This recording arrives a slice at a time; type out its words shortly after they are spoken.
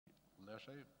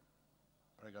Lleshaj,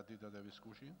 përgatitet e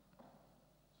viskushi.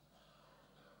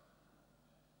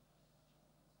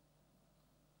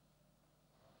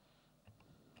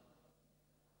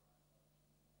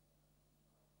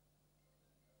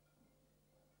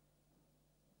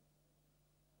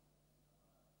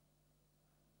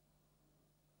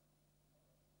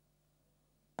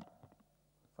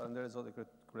 Faleminderit zoti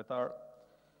kryetar.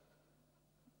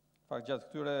 Fakt gjatë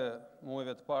këtyre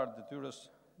muajve të parë detyrës,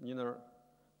 një ndër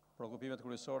shqetësimet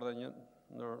kryesore dhe një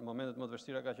ndër momentet më të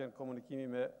vështira ka qenë komunikimi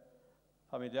me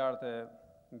familjarët e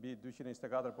mbi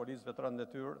 224 policëve të rënë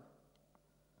detyrë,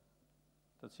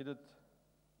 të cilët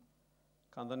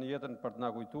kanë dhënë jetën për të na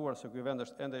kujtuar se ky vend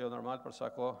është ende jo normal për sa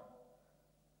kohë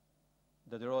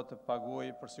detyrohet të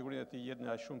paguajë për sigurinë e tij jetën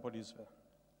e aq shumë policëve.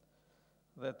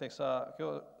 Dhe teksa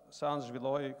kjo seancë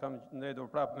zhvilloi, kam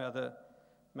ndëjtur prapë me atë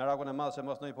merakun e madh se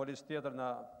mos ndonjë policë tjetër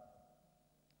na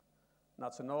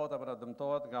cënohet apo na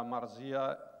dëmtohet nga marrëzia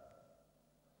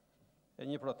e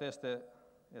një proteste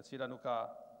e cila nuk ka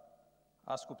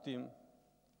as kuptim,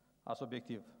 as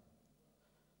objektiv.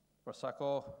 Për sa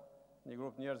kohë një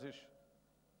grup njerëzish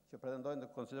që pretendojnë të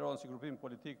konsiderohen si grupim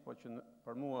politik, po që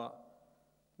për mua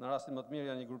në rastin më të mirë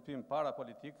janë një grupim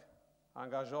parapolitik,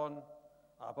 angazhon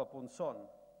apo punëson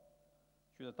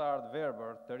qytetarët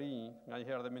verbër, të rinj, nga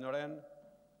njëherë dhe minorenë,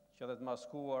 që dhe të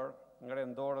maskuar,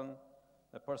 ngrenë dorën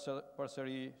dhe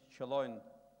përsëri qëllojnë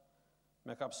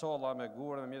me kapsolla, me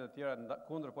gurë, me mjetet tjera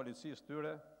kundër policisë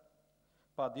tyre,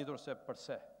 pa ditur se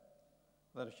përse.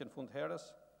 Dhe në qenë fund herës,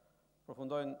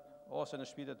 përfundojnë ose në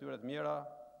shtëpitë e tyre të mira,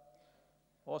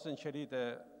 ose në qelitë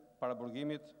e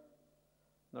paraburgimit,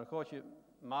 ndërkohë që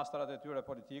mastrat e tyre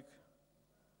politik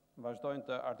vazhdojnë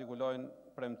të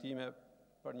artikulojnë premtime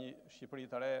për një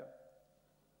Shqipëri të re,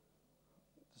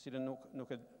 të cilën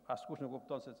askush nuk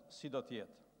kupton se si do të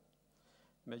jetë.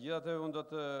 Megjithatë, unë do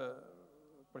të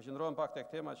përqendrohem pak tek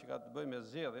tema që ka të bëjë me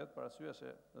zgjedhjet, për arsye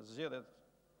se zgjedhjet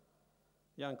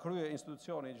janë krye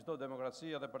institucioni i çdo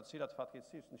demokracie dhe për të cilat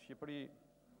fatkeqësisht në Shqipëri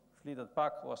flitet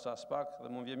pak ose as pak, dhe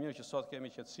më vjen mirë që sot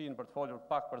kemi qetësinë për të folur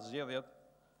pak për zgjedhjet,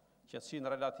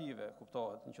 qetësinë relative,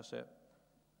 kuptohet, nëse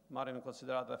marrim në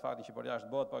konsideratë dhe faktin që për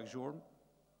jashtë bëhet pak zhurmë,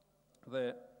 dhe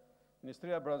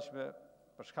Ministria e Brendshme,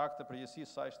 për shkak të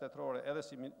përgjegjësisë saj shtetërore, edhe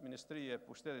si Ministri e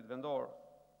Pushtetit Vendor,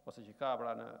 ose që ka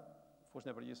pra në fushën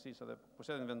e përgjegjësisë, dhe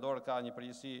Pushteti Vendor ka një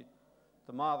përgjegjësi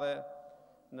të madhe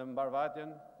në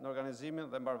mbarvajtjen, në organizimin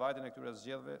dhe mbarvajtjen e këtyre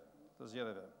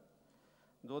zgjedhjeve.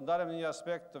 Duhet ndalem në një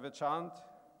aspekt të veçantë,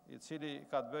 i cili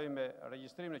ka të bëjë me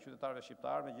regjistrimin e qytetarëve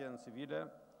shqiptar me gjendjen civile.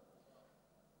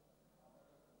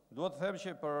 Duhet të them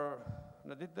që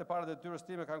në ditët e para të detyrës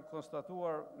time kam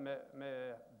konstatuar me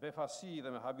befasi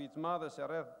dhe me habi të madhe se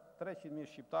rreth 300.000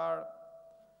 shqiptar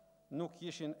nuk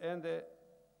kishin ende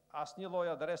asnjë lloj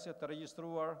adrese të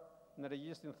regjistruar në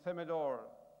regjistrin themelor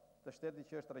të shtetit,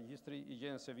 që është regjistri i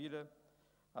gjendjes civile,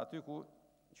 aty ku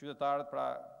qytetarët pra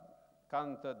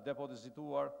kanë të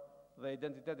depozituar dhe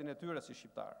identitetin e tyre si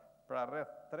shqiptar. Pra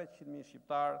rreth 300.000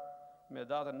 shqiptar me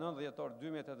datën 9 dhjetor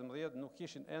 2018 nuk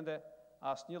kishin ende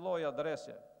asnjë lloj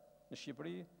adrese në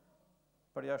Shqipëri,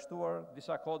 përjashtuar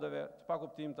disa kodeve të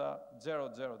pakuptimta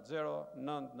 000,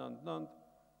 999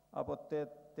 apo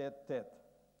 888,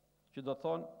 që do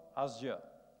thonë asgjë.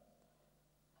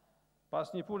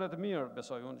 Pas një pune të mirë,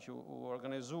 besoj unë, që u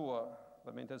organizua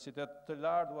dhe me intensitet të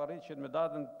lartë u arrit që me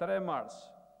datën 3 mars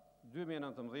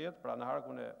 2019, pra në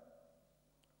harkun e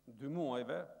 2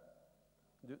 muajve,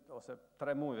 ose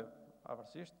 3 muajve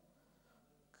afërsisht,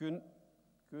 ky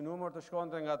numër të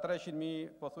shkonte nga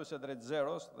 300.000 pothuajse drejt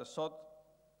zeros, dhe sot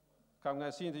kam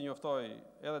kënaqësinë të njoftoj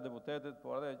edhe deputetët,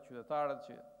 por edhe qytetarët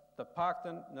që të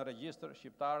paktën në regjistër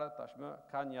shqiptarët tashmë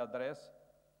kanë një adresë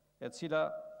e cila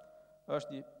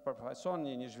përfaqëson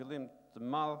një zhvillim të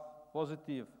madh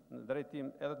pozitiv në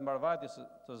drejtim edhe të mbarvajtjes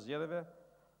të zgjedhjeve,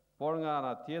 por nga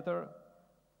ana tjetër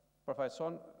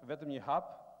përfaqëson vetëm një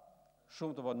hap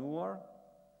shumë të vonuar,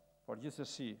 por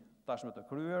gjithsesi tashmë të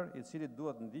kryer, i cili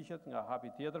duhet ndiqet nga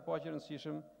hapi tjetër po aq i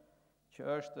rëndësishëm, që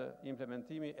është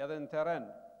implementimi edhe në terren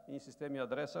i një sistemi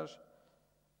adresash,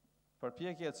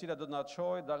 përpjekje e cila do të na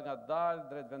çojë dal nga dal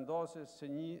drejt vendosjes së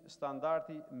një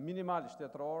standardi minimal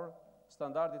shtetëror,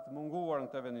 standardi të munguar në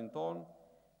këtë vendin tonë,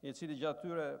 i cili gjatë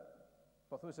tyre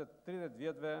pothuajse 30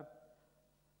 vjetëve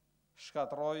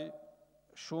shkatroi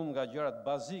shumë nga gjërat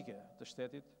bazike të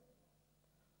shtetit,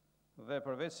 dhe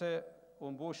përveç se u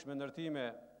mbush me ndërtime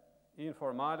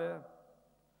informale,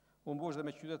 u mbush dhe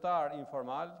me qytetar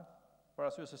informal, për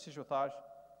arsye se siç u thash,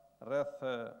 rreth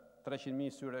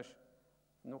 300.000 syresh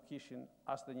nuk kishin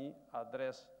asnjë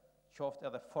adresë qoftë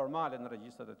edhe formale në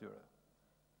regjistrat e tyre.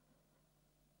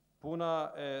 Puna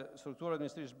e strukturave të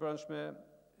Ministrisë së Brendshme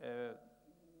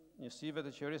njësive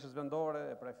të qeverisës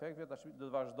vendore, e prefektëve, tash do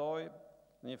të vazhdoj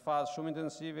në një fazë shumë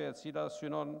intensive e cila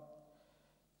synon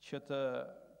që të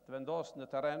vendosë në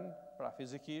terren, pra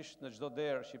fizikisht, në çdo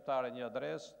derë shqiptare një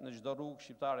adresë, në çdo rrugë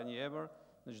shqiptare një emër,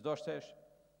 në çdo shtesh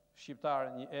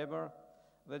shqiptare një emër,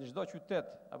 dhe në çdo qytet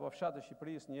apo fshat të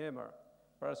Shqipërisë një emër,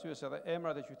 për arsye se edhe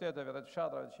emrat e qyteteve dhe të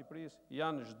fshatrave të Shqipërisë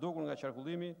janë zhdukur nga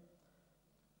qarkullimi.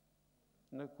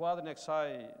 Në kuadrin e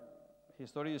kësaj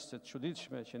historisë të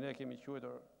çuditshme që ne kemi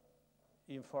quajtur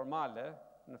informale,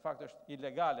 në fakt është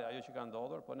ilegale ajo që ka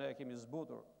ndodhur, po ne e kemi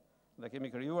zbutur dhe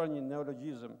kemi krijuar një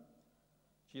neologjizëm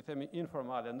që i themi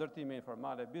informale, ndërtime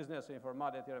informale, biznese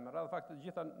informale e tjera me radhë. Në fakt të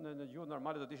gjitha në gjuhë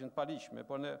normale do të ishin të paligjshme,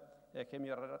 por ne e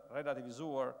kemi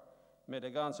relativizuar me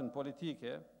elegancën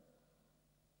politike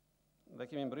dhe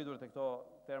kemi mbritur te këto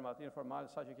termat informale,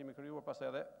 saqë kemi krijuar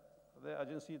pastaj edhe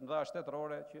agjencitë mëdha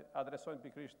shtetërore që adresojnë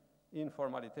pikërisht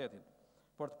informalitetin.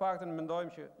 Por të paktën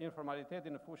mendojmë që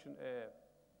informaliteti në fushën e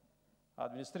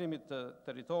administrimit të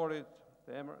territorit,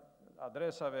 të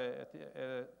adresave e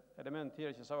elementë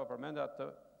tjerë që sapo përmenda të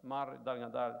marrë dal nga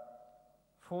dal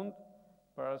fund,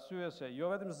 për arsye se jo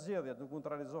vetëm zgjedhjet nuk mund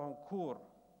të realizohen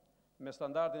kurrë me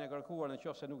standardin e kërkuar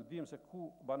nëse nuk dimë se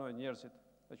ku banojnë njerëzit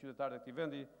dhe qytetarët e këtij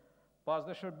vendi, pas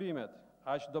dhe shërbimet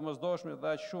aq domosdoshme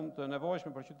dhe aq shumë të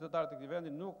nevojshme për qytetarët e këtij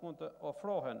vendi nuk mund të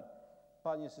ofrohen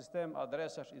pa një sistem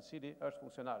adresash i cili është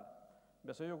funksional.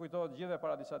 Besoj ju kujtohet gjithë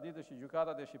para disa ditësh që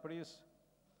gjykatat e Shqipërisë,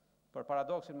 për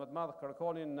paradoksin më të madh,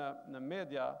 kërkonin në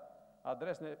media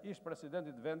adresën e ish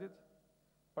presidentit të vendit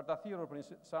për ta thirrur për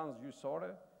një seancë gjyqësore.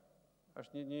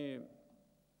 Është një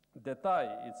detaj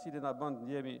i cili na bën të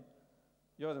ndjehemi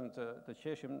jo vetëm të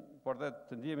qeshim, por dhe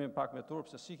të ndjehemi pak me turp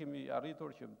se si kemi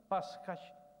arritur që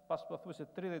pas pothuajse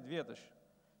 30 vjetësh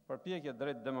përpjekje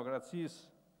drejt demokracisë,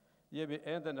 jemi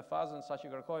ende në fazën sa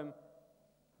që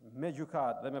kërkojmë me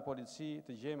gjykat dhe me polici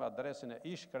të gjejmë adresën e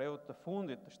ish kreut të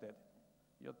fundit të shtetit.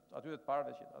 Jo atyre të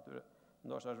parëve që atyre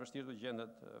ndoshta është vështirë të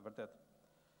gjendet vërtet.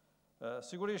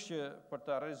 Sigurisht që për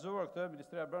të realizuar këtë,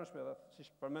 Ministria e Brendshme, dhe siç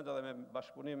përmend edhe me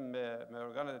bashkëpunim me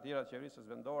organet e tjera të qeverisë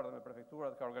vendore dhe me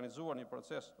prefekturat, ka organizuar një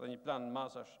proces dhe një plan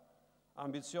masash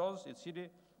ambicioz, i cili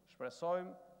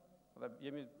shpresojmë dhe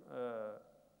jemi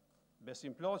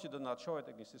besim plot që do të na çojë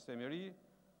tek një sistem i ri,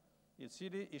 i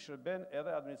cili i shërben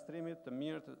edhe administrimit të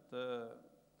mirë të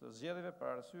zgjedhjeve,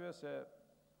 për arsye se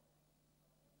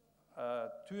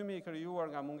tymi i krijuar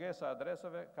nga mungesa e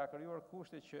adresave ka krijuar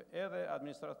kushte që edhe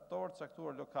administratorët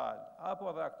caktuar lokal apo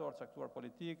edhe aktorët caktuar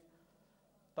politik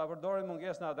ta përdorin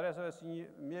mungesën e adresave si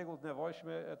një mjegull të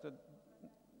nevojshme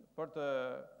për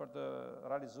të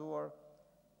realizuar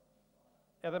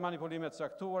edhe manipulime të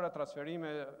caktuara,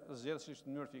 transferime zgjedhësisht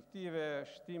në mënyrë fiktive,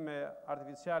 shtime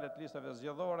artificiale të listave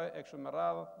zgjedhore e kështu me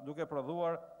radhë, duke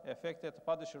prodhuar efekte të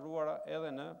padëshiruara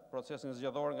edhe në procesin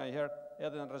zgjedhor, nganjëherë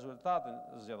edhe në rezultatin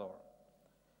zgjedhor.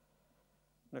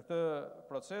 Në këtë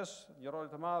proces, një rol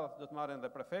të madh do të marrin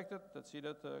dhe prefektët, të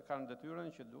cilët kanë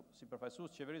detyrën që si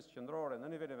përfaqësues të qeverisë qendrore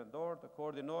në nivelin vendor të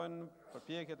koordinojnë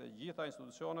përpjekjet e gjitha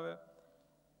institucioneve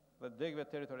dhe degëve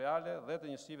territoriale dhe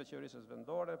të njësive të qeverisë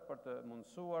vendore për të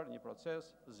mundësuar një proces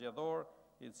zgjedhor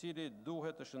i cili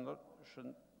duhet të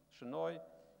shënojë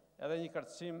edhe një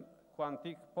kërcim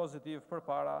kuantik pozitiv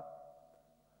përpara,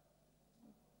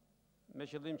 me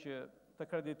qëllim që të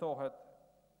kreditohet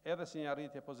edhe si një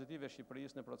arritje pozitive e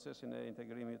Shqipërisë në procesin e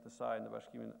integrimit të saj në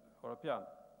Bashkimin Evropian.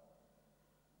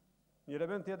 Një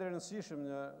element tjetër i rëndësishëm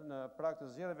në prag të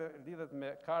zgjedhjeve lidhet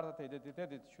me kartat e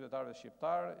identitetit të qytetarëve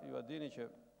shqiptar. Ju e dini që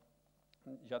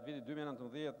gjatë vitit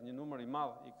 2019 një numër i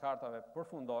madh i kartave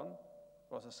përfundon,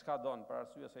 ose s'ka don për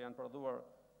arsye se janë prodhuar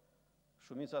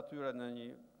shumica e tyre në një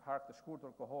hark të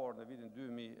shkurtër kohor në vitin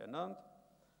 2009.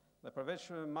 Dhe përveç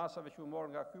masave që u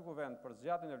morën nga ky Kuvend për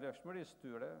zgjatjen e vlefshmërisë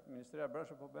tyre, Ministria e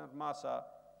Brendshme po bën masa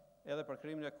edhe për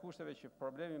krijimin e kushteve që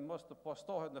problemi mos të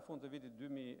postohet në fund të vitit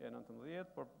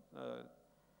 2019, por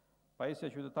pajisja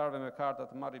e qytetarëve me karta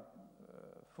të marrë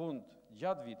fund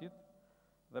gjatë vitit,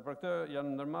 dhe për këtë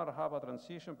janë ndërmarrë hapa të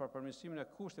rëndësishëm për përmirësimin e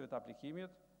kushteve të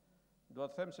aplikimit. Do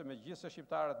të them se megjithëse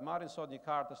shqiptarët marrin sot një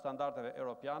kartë të standardeve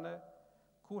europiane,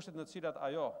 kushtet në të cilat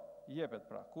ajo jepet,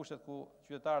 pra kushtet ku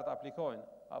qytetarët aplikojnë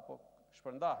apo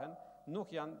shpërndahen,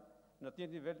 nuk janë në të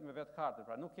njëjtin nivel me vetë kartën.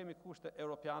 Pra nuk kemi kushte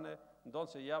europiane,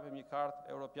 ndonse japim një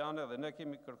kartë europiane dhe ne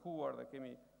kemi kërkuar dhe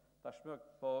kemi tashmë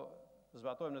po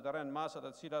zbatojmë në terren masat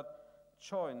të cilat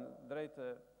çojnë drejt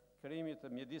krijimit të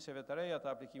mjedisjeve të reja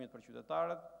të aplikimit për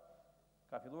qytetarët.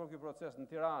 Ka filluar ky proces në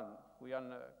Tiranë, ku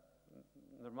janë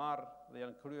ndërmarrë dhe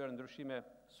janë kryer ndryshime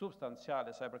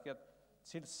substanciale sa i përket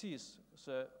cilësisë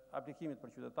së aplikimit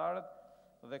për qytetarët.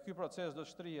 dhe ky proces do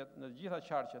shtrihet në gjitha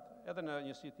qarqet, edhe në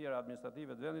njësi tjera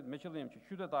administrative të vendit, me qëllim që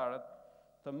qytetarët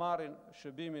të marrin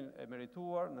shërbimin e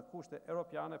merituar në kushte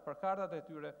europiane për kartat e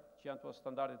tyre që janë të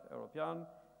standardit europian,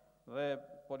 dhe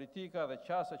politika dhe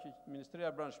qasja që Ministria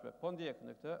e Brendshme po ndjek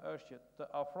në këtë është që të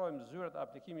afrojmë zyrat e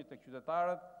aplikimit tek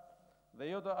qytetarët dhe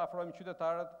jo të afrojmë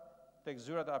qytetarët tek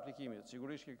zyrat e aplikimit.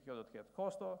 Sigurisht që kjo do të ketë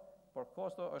kosto, por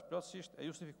kosto është plotësisht e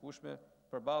justifikueshme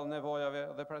përballë nevojave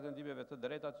dhe pretendimeve të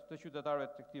drejta të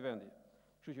qytetarëve të këtij vendi.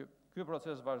 Kështu që ky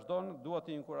proces vazhdon, dua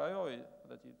të inkurajoj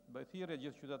dhe të bëj thirrje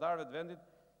gjithë qytetarëve të vendit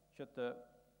që të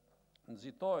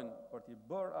nxitojnë për të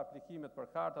bërë aplikimet për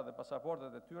karta dhe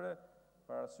pasaportet e tyre,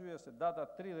 për arsye se data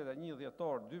 31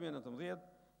 dhjetor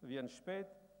 2019 vjen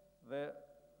shpejt dhe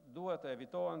duhet të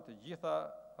evitohen të gjitha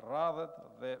radhët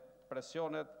dhe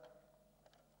presionet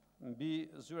mbi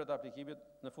zyrat e aplikimit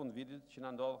në fund vitit që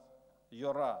na ndodh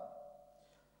jo rrallë.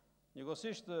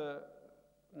 Njëkohësisht,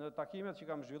 në takimet që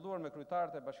kam zhvilluar me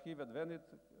kryetarët e bashkive të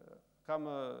vendit, kam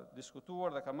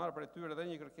diskutuar dhe kam marrë prej tyre edhe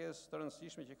një kërkesë të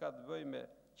rëndësishme që ka të bëjë me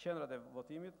qendrat e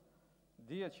votimit.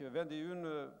 Dihet që vendi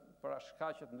ynë për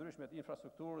shkaqe të ndryshme të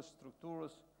infrastrukturës,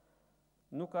 strukturës,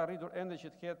 nuk ka arritur ende që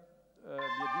të ketë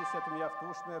mjedisje të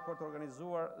mjaftueshme për të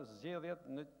organizuar zgjedhjet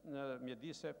në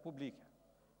mjedisje publike.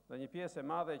 Dhe një pjesë e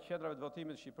madhe e qendrave të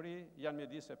votimit në Shqipëri janë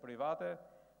mjedisje private,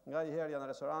 nga i herë janë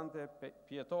restorante,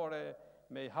 pjetore,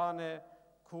 mejhane,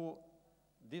 ku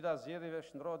dita zgjedhjeve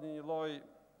shndrohet një lloj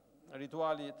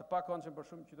rituali të pakëndshëm për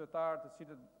shumë qytetarë, të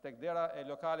cilët tek dera e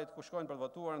lokalit ku shkojnë për të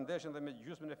votuar ndeshin dhe me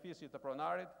gjysmën e fisit të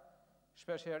pronarit,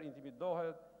 shpesh herë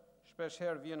intimidohet, shpesh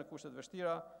herë vjen në kushte të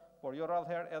vështira, por jo rrallë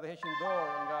herë edhe heqin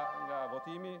dorë nga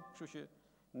votimi, kështu që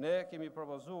ne kemi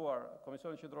propozuar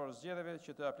Komisionin Qendror të Zgjedhjeve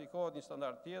që të aplikohet një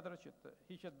standard tjetër, që të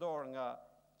hiqet dorë nga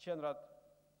qendrat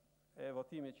e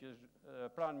votimit që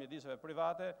është pranë mjediseve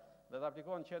private dhe të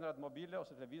aplikohen qendrat mobile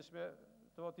ose të lëvizshme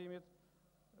të votimit.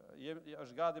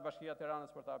 Është gati Bashkia e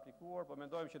Tiranës për të aplikuar, por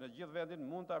mendojmë që në gjithë vendin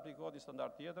mund të aplikohet një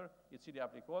standard tjetër, i cili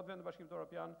aplikohet vendit Bashkimit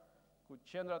Evropian, ku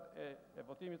qendrat e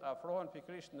votimit afrohen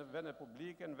pikërisht në vendet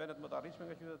publike, në vendet më të arritshme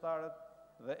nga qytetarët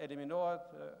dhe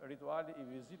eliminohet rituali i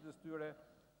vizitës tyre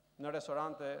në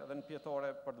restorante dhe në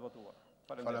pjetore për të votuar.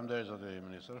 Faleminderit zoti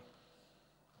ministër.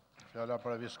 Fjala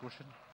për viskushin.